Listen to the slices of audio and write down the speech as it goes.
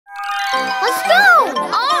Let's go!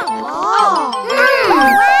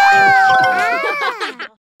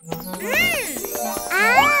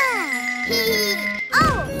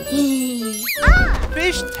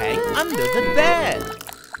 Fish tank under the bed.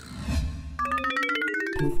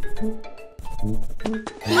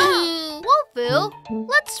 Wolfoo,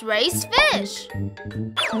 let's raise fish.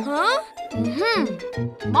 Huh?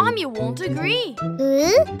 Mommy won't agree.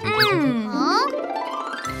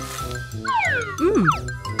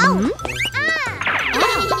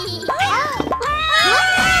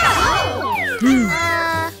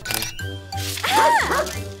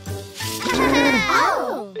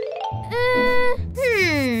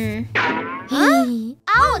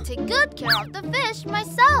 I will take good care of the fish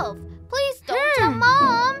myself. Please don't tell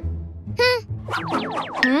Mom.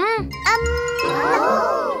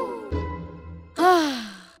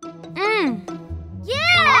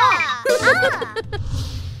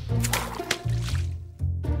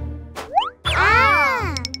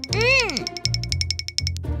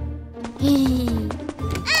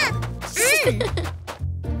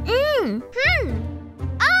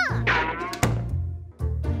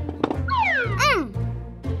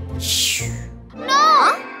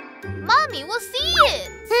 No! Mommy will see it.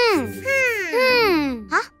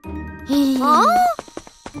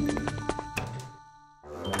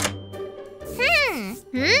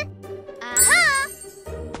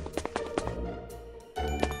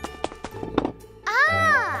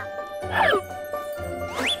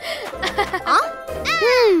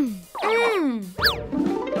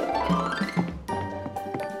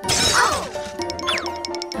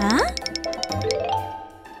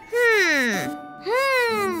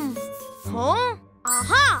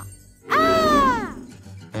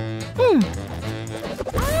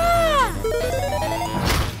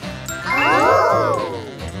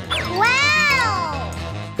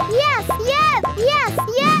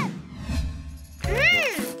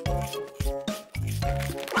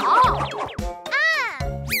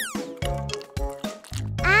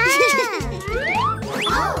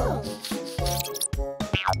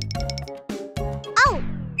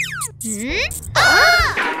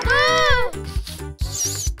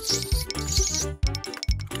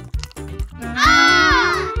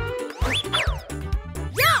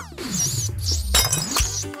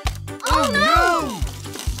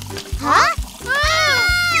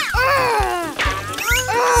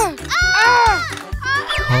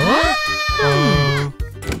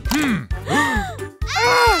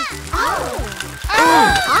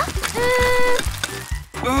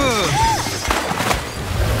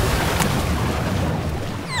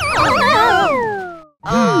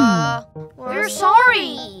 We're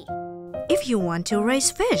sorry. If you want to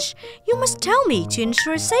raise fish, you must tell me to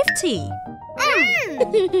ensure safety.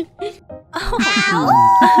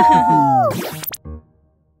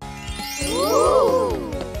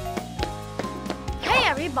 Hey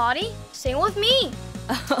everybody, sing with me.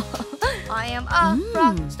 I am a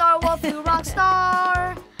rock star, Wolfoo rock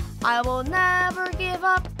star. I will never give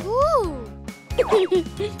up. Oh!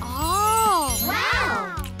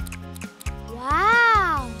 Wow!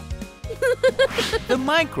 Wow! The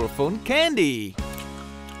microphone candy.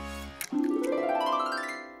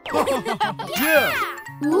 Yeah.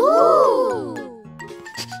 Ooh!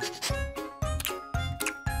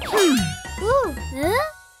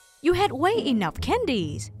 You had way enough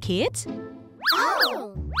candies, kids.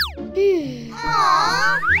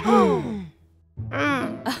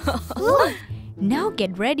 Now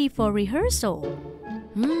get ready for rehearsal.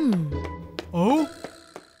 Oh?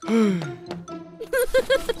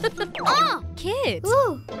 Kids.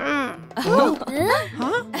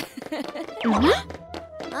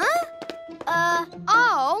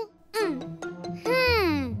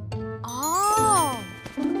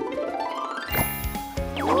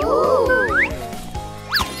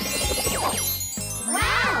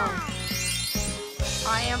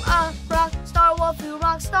 I am a rock star, Wolfoo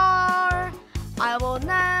rock star. I will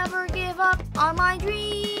never give up on my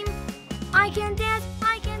dream. I can dance,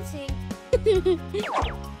 I can sing.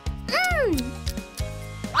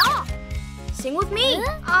 Sing with me.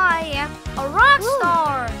 I am a rock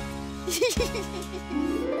star.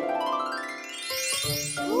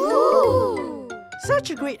 Such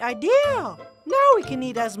a great idea! Now we can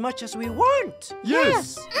eat as much as we want.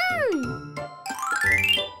 Yes.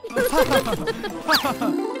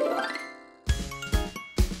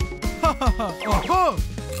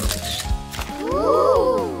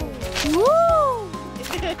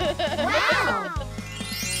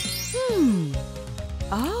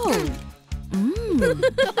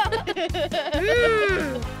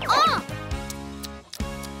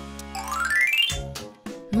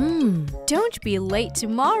 Don't be late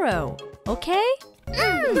tomorrow, okay?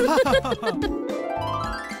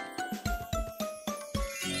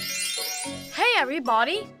 Hey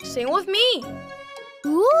everybody, sing with me.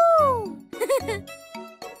 Ooh.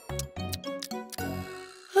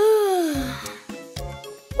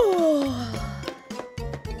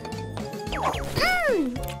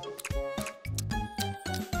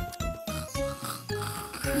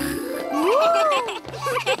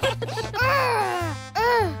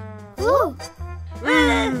 Ooh.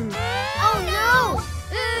 Oh no!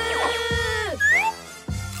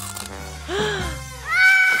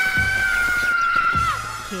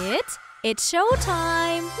 Kids, it's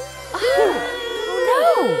showtime.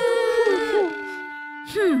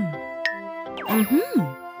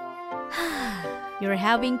 You're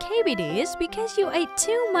having KBDs because you ate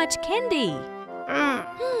too much candy.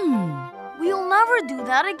 We'll never do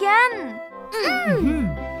that again.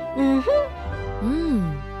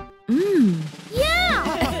 Yeah!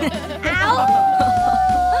 Ow!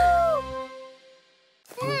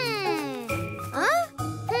 Huh?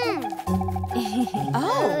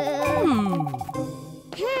 Oh.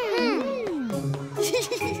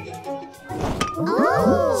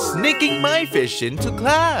 Sneaking my fish into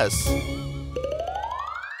class.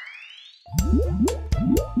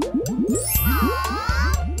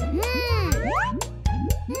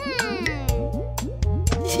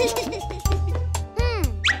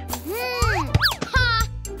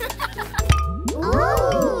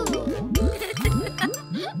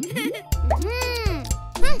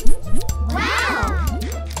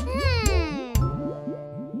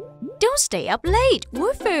 Don't stay up late,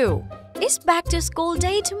 Wolfoo. It's back to school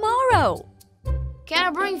day tomorrow. Can I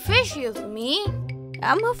bring fish here for me?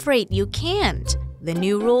 I'm afraid you can't. The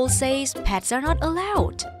new rule says pets are not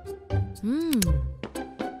allowed.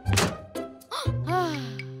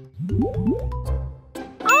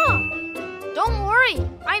 Don't worry,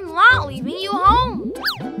 I'm not leaving you home.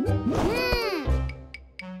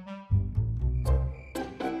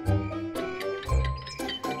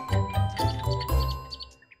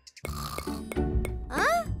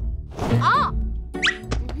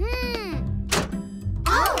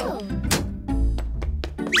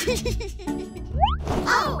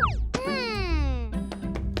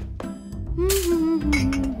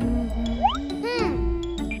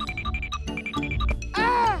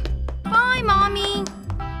 Bye, Mommy.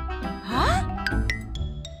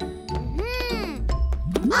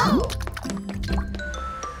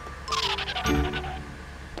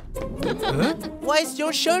 Why is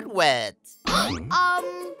your shirt wet?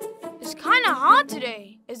 It's kind of hot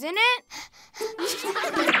today, isn't it?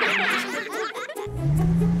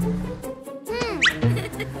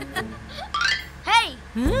 Hey!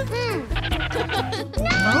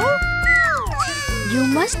 You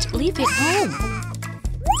must leave it home.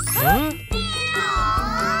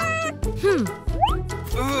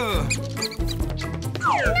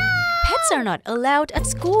 Pets are not allowed at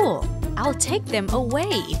school. I'll take them away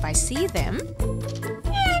if I see them.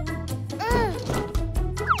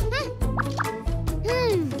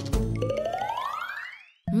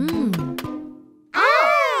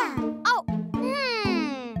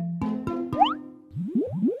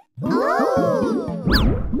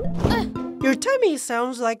 Your tummy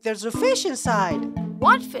sounds like there's a fish inside.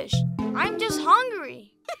 What fish? I'm just hungry.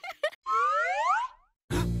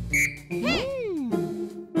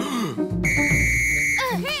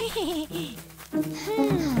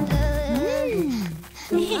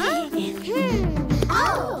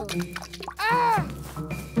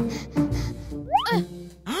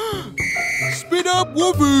 Speed up,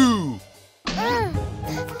 Wolfoo!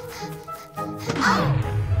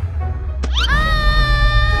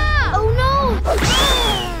 Oh no!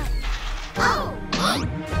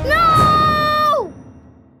 No!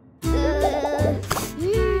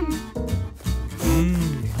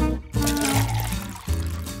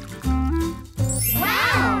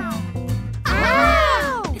 Wow!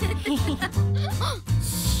 Ow!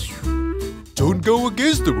 Don't go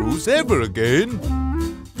against the rules ever again.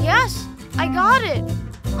 Yes, I got it.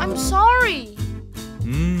 I'm sorry.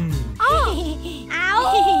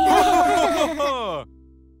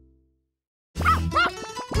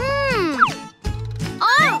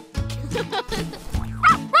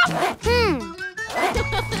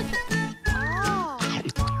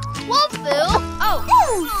 Wolfoo!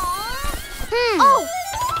 Oh!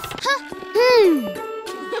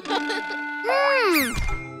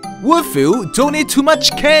 Wolfoo, don't eat too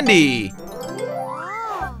much candy.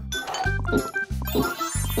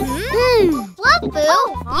 Wolfoo,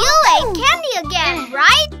 you ate candy again,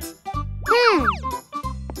 right?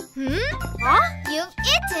 You've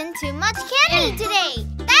eaten too much candy today.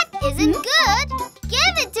 That's isn't good.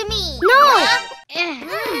 Give it to me. No!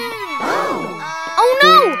 Oh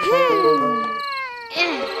no!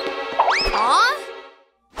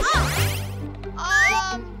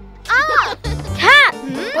 Cat!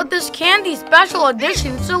 But this candy special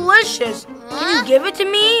edition is delicious. Can you give it to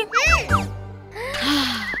me?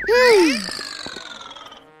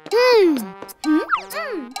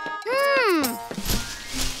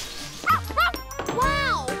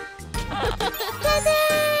 Wow.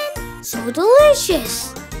 So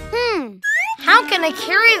delicious. How can I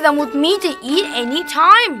carry them with me to eat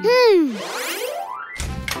anytime?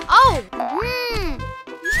 Oh!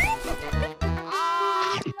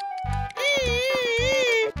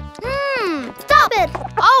 Stop it.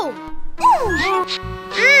 Oh!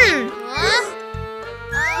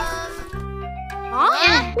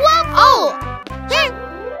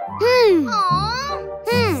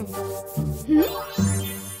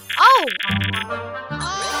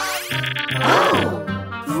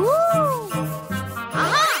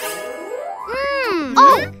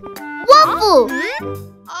 Wolfoo. Oh!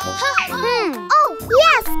 Wolfoo. Oh,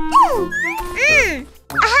 yes.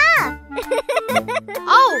 Aha.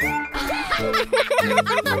 Oh!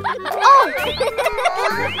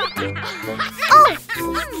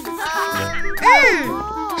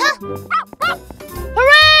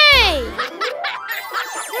 Hooray!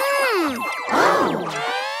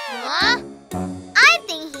 I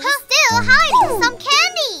think he's still hiding some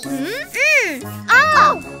candy.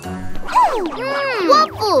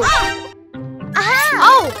 Wolfoo.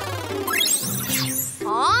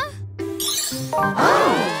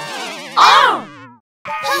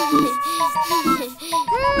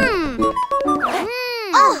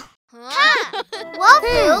 Oh!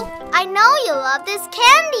 Wolfoo, I know you love this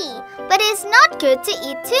candy, but it's not good to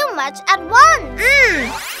eat too much at once.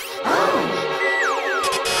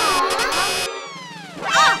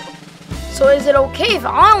 So is it okay if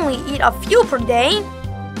I only eat a few per day?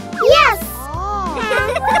 Yes.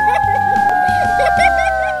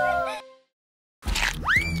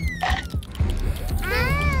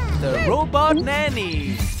 The robot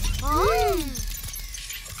nanny. Ah.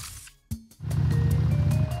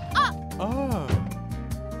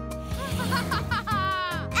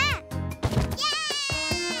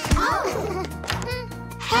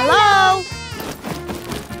 Hello?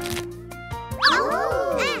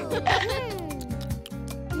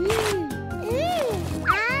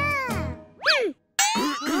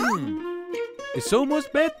 It's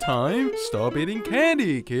almost bedtime. Stop eating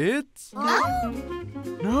candy, kids.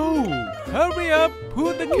 No, hurry up.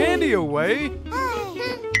 Put the candy away.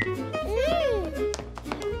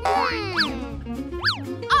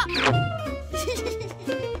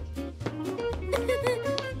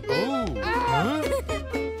 Oh, huh?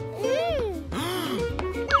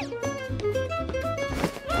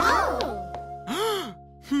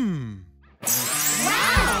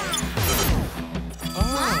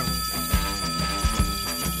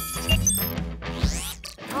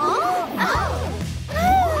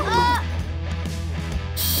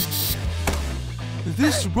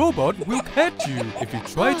 This robot will catch you if you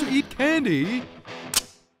try to eat candy.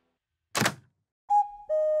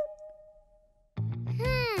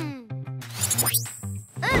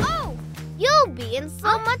 You'll be in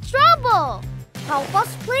so much trouble. Help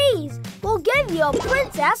us, please. We'll give you a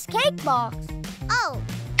princess cake box. Oh.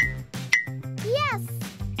 Yes.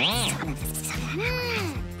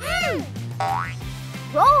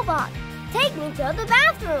 Robot, take me to the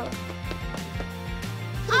bathroom.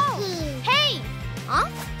 Oh. Hey. Huh?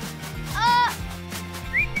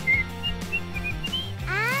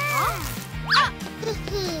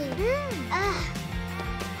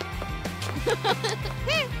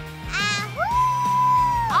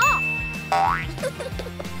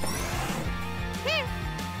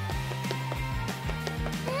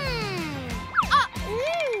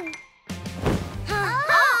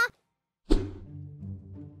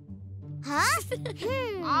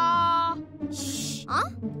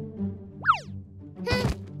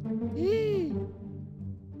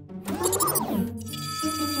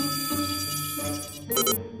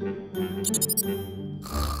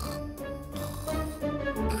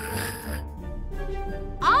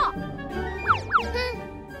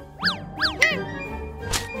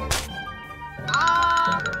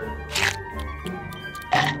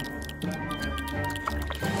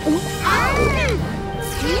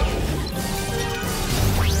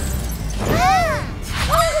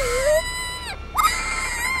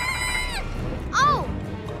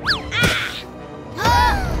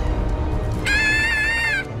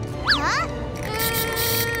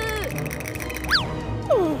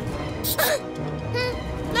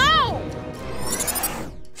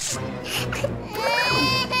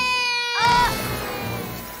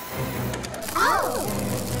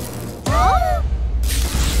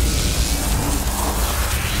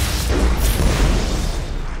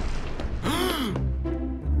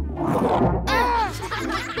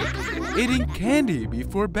 Eating candy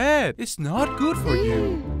before bed is not good for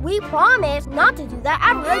you. We promise not to do that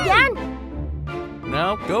ever again.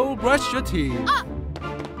 Now go brush your teeth.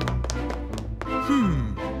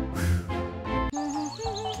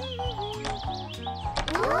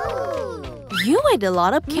 You ate a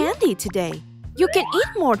lot of candy today. You can eat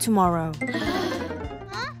more tomorrow.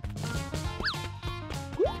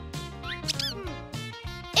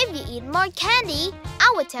 If you eat more candy,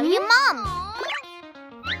 I will tell your mom.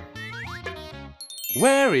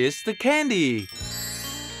 Where is the candy?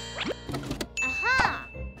 Aha.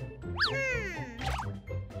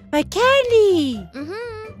 My candy!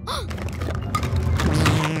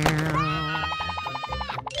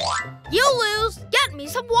 You lose. Get me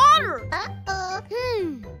some water. Huh?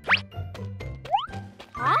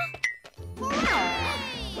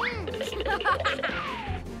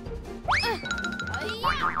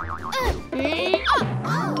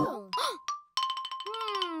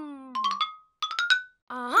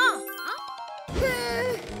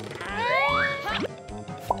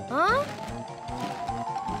 Huh?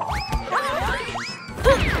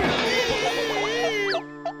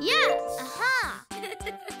 Yes.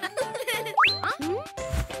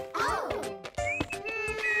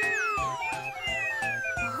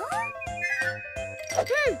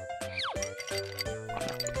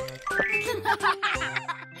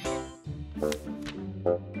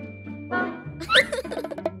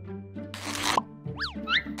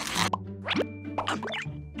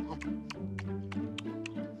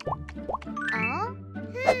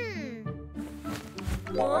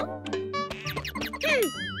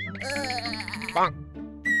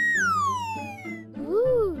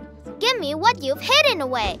 Ooh, give me what you've hidden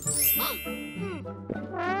away.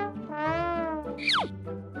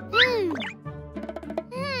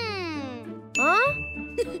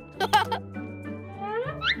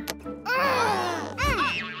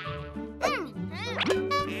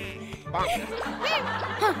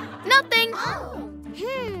 Nothing.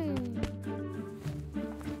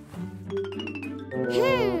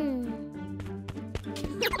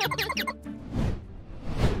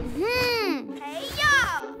 Hey, yo.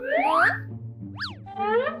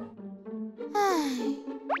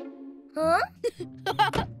 Huh?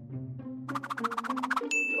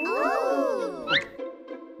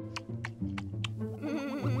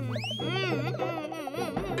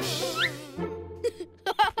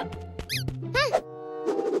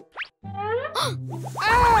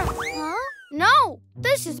 No,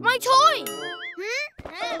 this is my toy.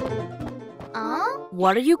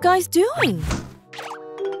 What are you guys doing?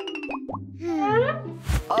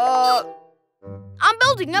 I'm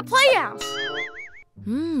building a playhouse.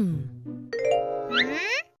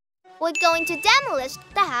 We're going to demolish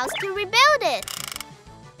the house to rebuild it.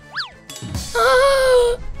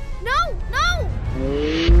 No, no.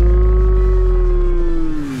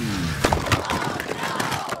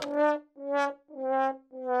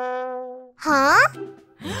 Huh?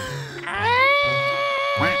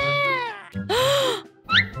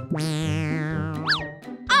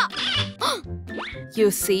 You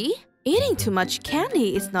see? Eating too much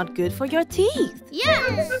candy is not good for your teeth.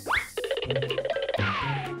 Yes.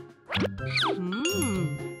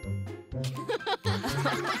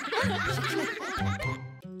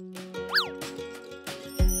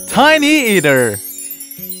 Tiny eater.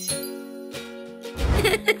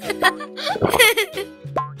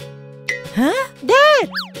 Huh? Dad,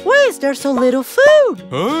 why is there so little food?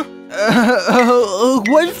 Huh?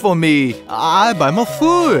 Wait for me. I buy more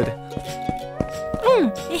food.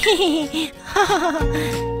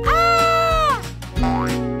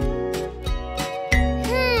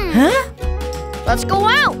 Huh? Let's go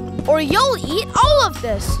out, or you'll eat all of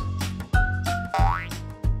this.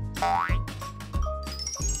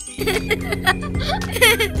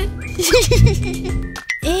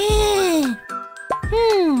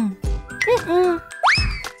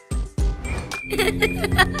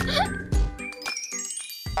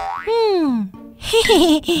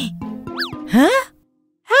 Huh?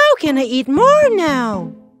 How can I eat more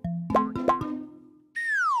now?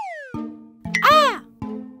 Ah!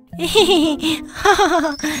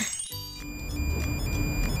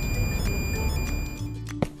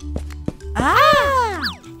 Ah!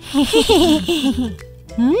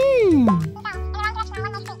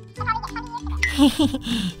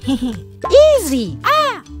 Easy!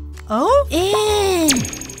 Ah! Oh? Ah!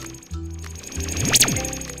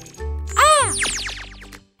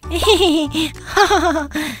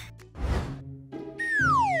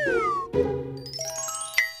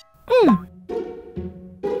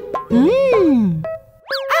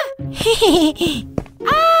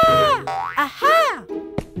 Ah! Aha!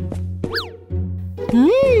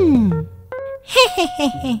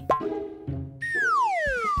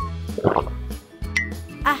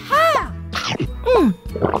 Aha!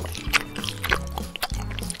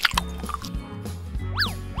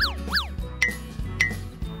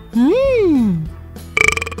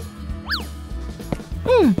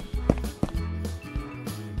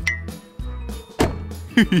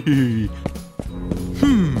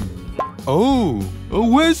 Oh,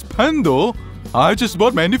 where's Pando? I just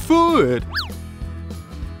bought many food.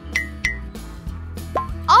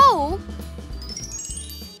 Oh!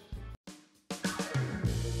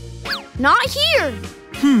 Not here!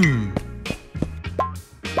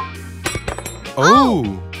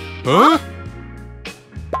 Oh! Huh?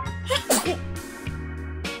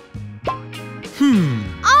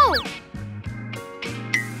 Oh!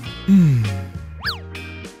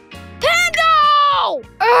 Pando!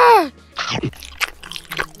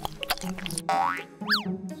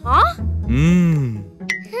 Huh?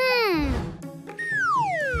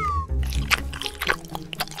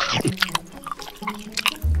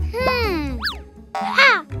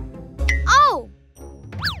 Ha! Oh!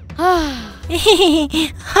 Oh!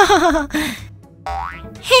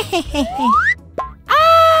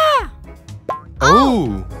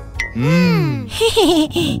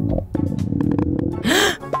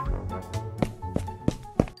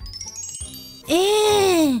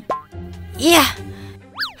 Yeah.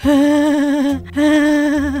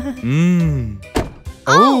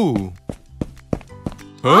 Oh!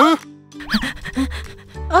 Huh?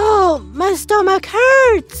 Oh, my stomach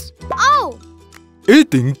hurts. Oh!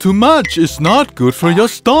 Eating too much is not good for your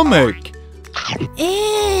stomach.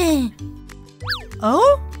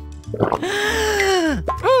 Oh?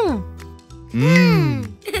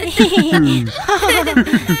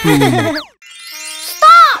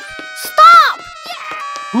 Stop! Stop!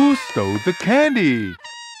 Who stole the candy?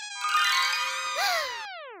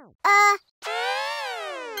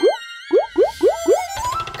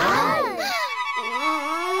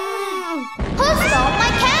 Who stole my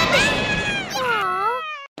candy?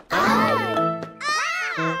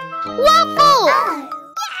 Wolfoo!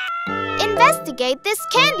 Investigate this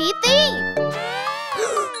candy thief.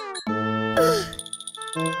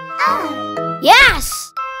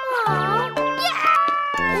 Yes!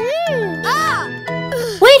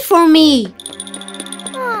 Wait for me.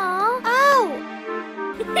 Oh. Oh.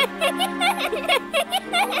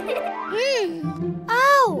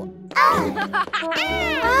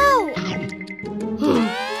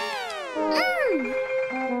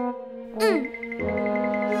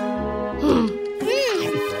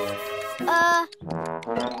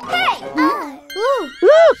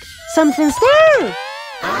 Look, something's there.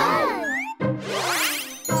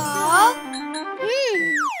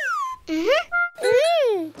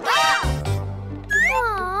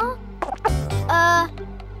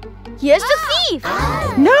 Here's the thief!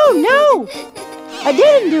 No, no. I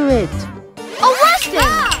didn't do it. Arrest him!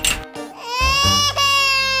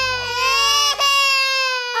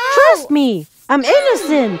 Trust me, I'm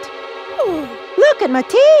innocent. Look at my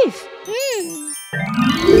teeth.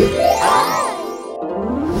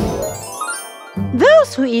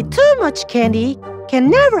 Those who eat too much candy can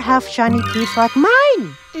never have shiny teeth like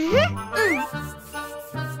mine.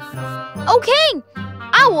 Okay,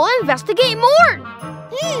 I will investigate more.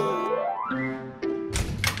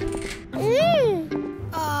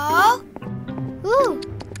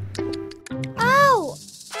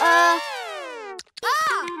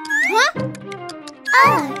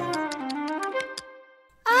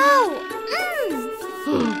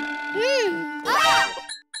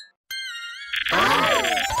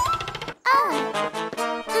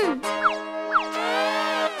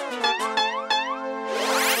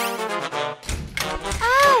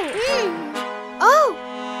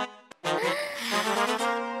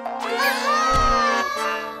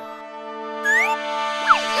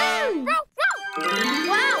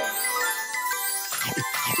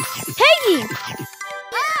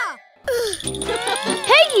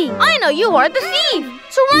 Peggy, I know you are the thief.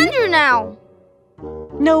 Surrender now.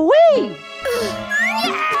 No way.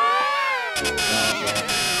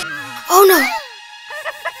 Oh no.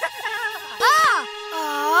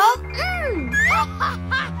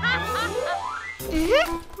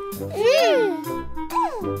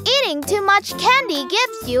 Eating too much candy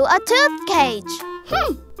gives you a tooth cage.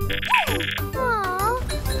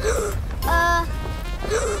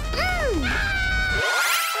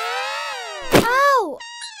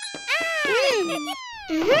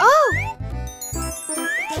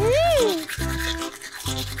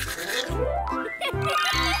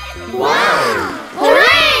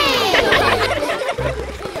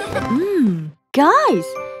 Guys,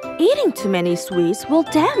 Eating too many sweets will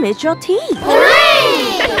damage your teeth.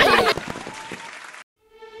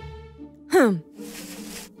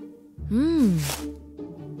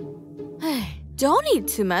 Don't eat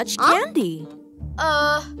too much candy.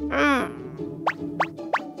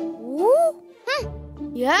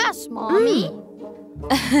 Yes, Mommy.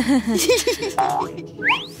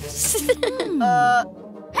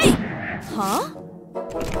 Hey! Huh?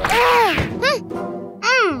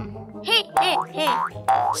 Hey, hey, hey.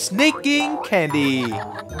 Sneaking candy.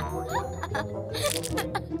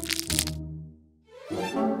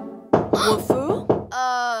 Wolfoo?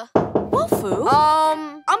 Wolfoo?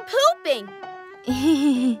 I'm pooping.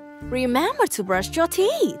 Remember to brush your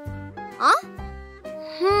teeth. Huh?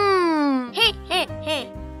 Hey, hey, hey.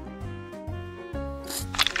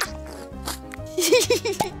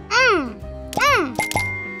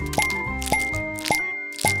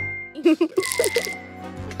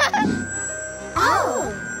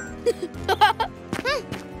 Oh!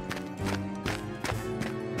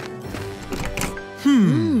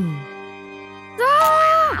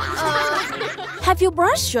 Have you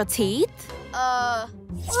brushed your teeth?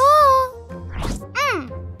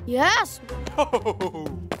 Yes. Oh,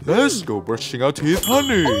 let's go brushing our teeth,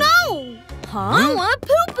 honey. No! Huh? I want to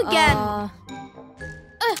poop again.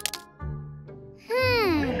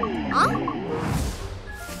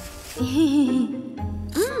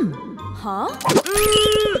 Huh?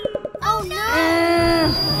 Oh no!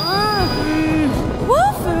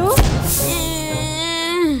 Wolfoo?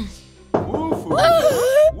 Wolfoo.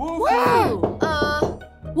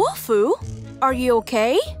 Wolfoo? Are you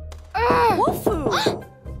okay? Wolfoo?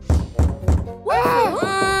 Wolfoo?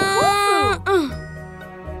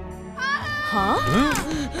 Huh?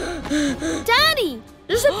 Daddy,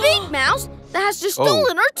 there's a big mouse that has just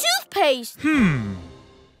stolen our toothpaste.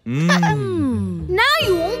 Now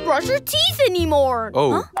you won't brush your teeth anymore.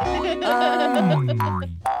 Oh. I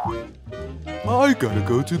gotta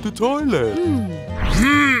go to the toilet.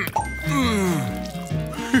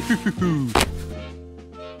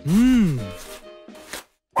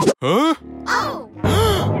 Huh? Oh!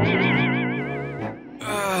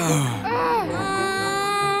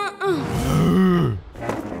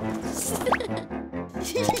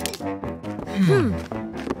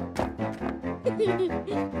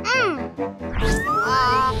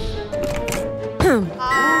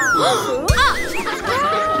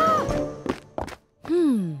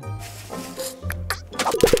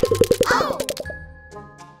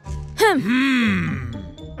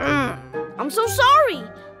 I'm so sorry.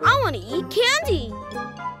 I want to eat candy.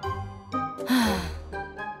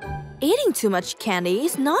 Eating too much candy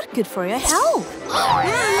is not good for your health. No!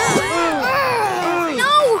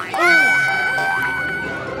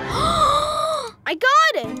 I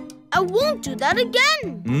got it. I won't do that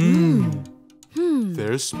again.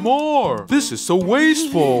 There's more. This is so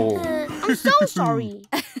wasteful. I'm so sorry.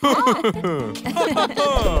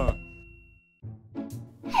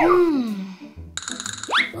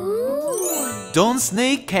 Don't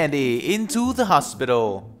sneak candy into the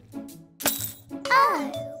hospital.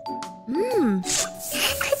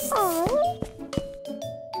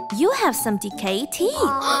 You have some decayed teeth.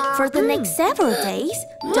 For the next several days,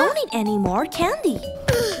 don't eat any more candy.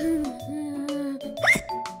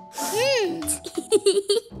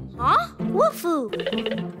 Huh? Wolfoo,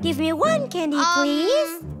 give me one candy,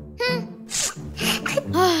 please.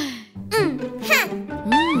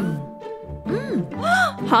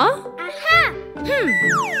 Huh?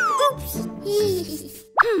 Oops.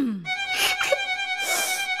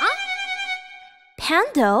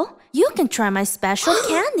 Pando, you can try my special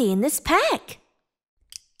candy in this pack.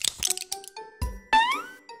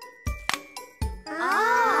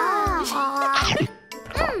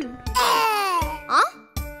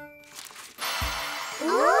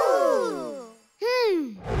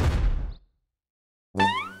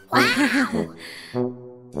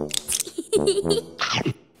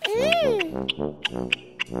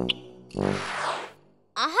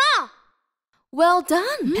 Aha! Well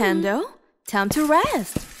done, Pando. Time to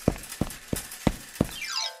rest.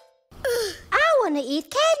 I want to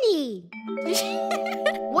eat candy.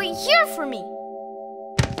 Wait here for me.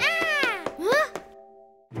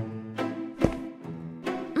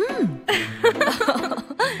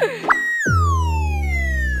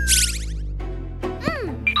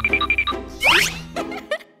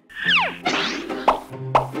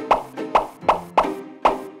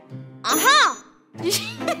 Aha!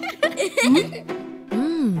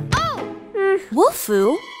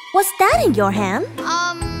 Wolfoo, what's that in your hand?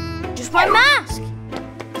 Just my mask.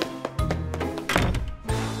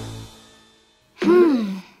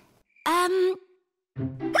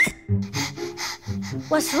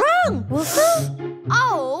 What's wrong, Wolfoo?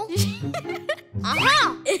 Oh.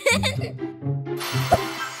 Uh-huh.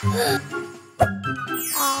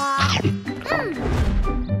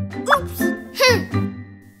 Oops.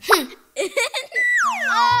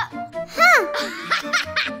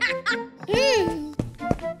 Yay!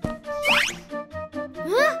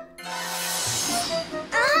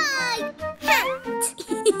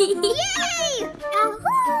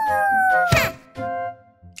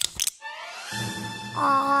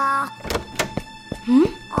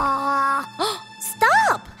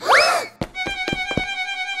 Stop!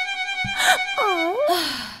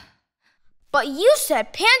 But you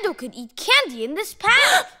said Pando could eat candy in this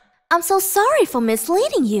pack. I'm so sorry for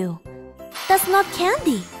misleading you. That's not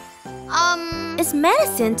candy. It's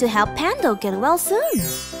medicine to help Pando get well soon.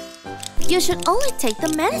 You should only take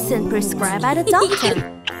the medicine prescribed by the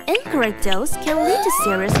doctor. Incorrect dose can lead to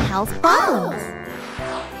serious health problems.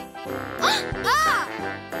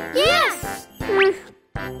 Yes!